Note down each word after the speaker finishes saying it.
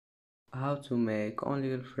How to make only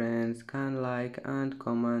your friends can like and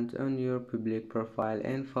comment on your public profile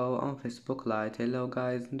info on Facebook Lite. Hello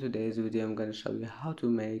guys, in today's video I'm gonna show you how to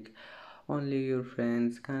make only your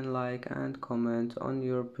friends can like and comment on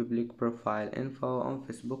your public profile info on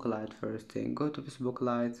Facebook Lite. First thing, go to Facebook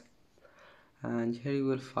Lite and here you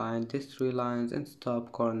will find these three lines in the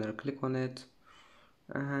top corner. Click on it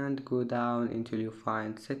and go down until you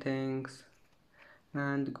find settings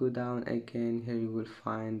and go down again. Here you will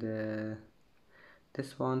find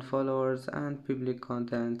this one, followers and public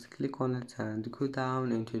content. Click on it and go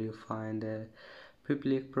down until you find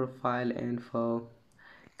public profile info.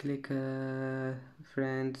 Click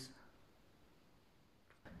friends,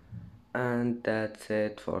 and that's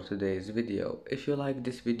it for today's video. If you like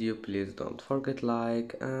this video, please don't forget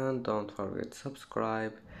like and don't forget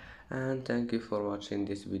subscribe, and thank you for watching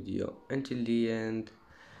this video until the end,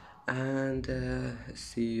 and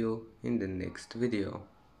see you in the next video.